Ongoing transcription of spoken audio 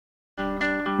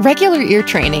Regular ear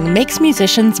training makes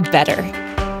musicians better.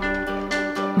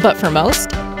 But for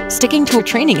most, sticking to a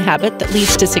training habit that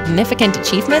leads to significant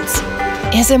achievements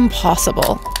is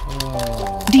impossible.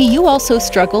 Do you also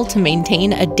struggle to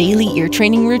maintain a daily ear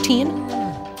training routine?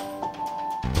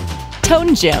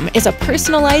 ToneGym is a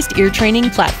personalized ear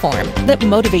training platform that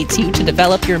motivates you to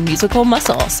develop your musical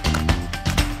muscles.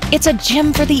 It's a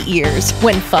gym for the ears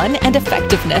when fun and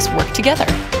effectiveness work together.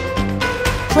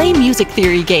 Play music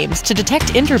theory games to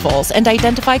detect intervals and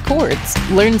identify chords,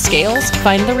 learn scales,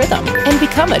 find the rhythm, and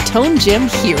become a ToneGym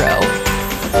hero.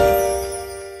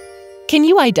 Can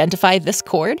you identify this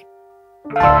chord?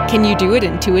 Can you do it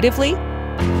intuitively?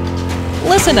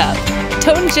 Listen up!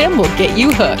 ToneGym will get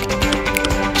you hooked.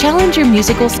 Challenge your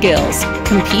musical skills,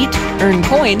 compete, earn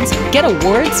coins, get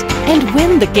awards, and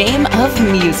win the game of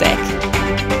music.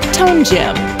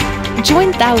 ToneGym.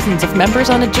 Join thousands of members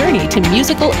on a journey to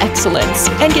musical excellence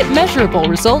and get measurable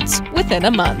results within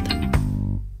a month.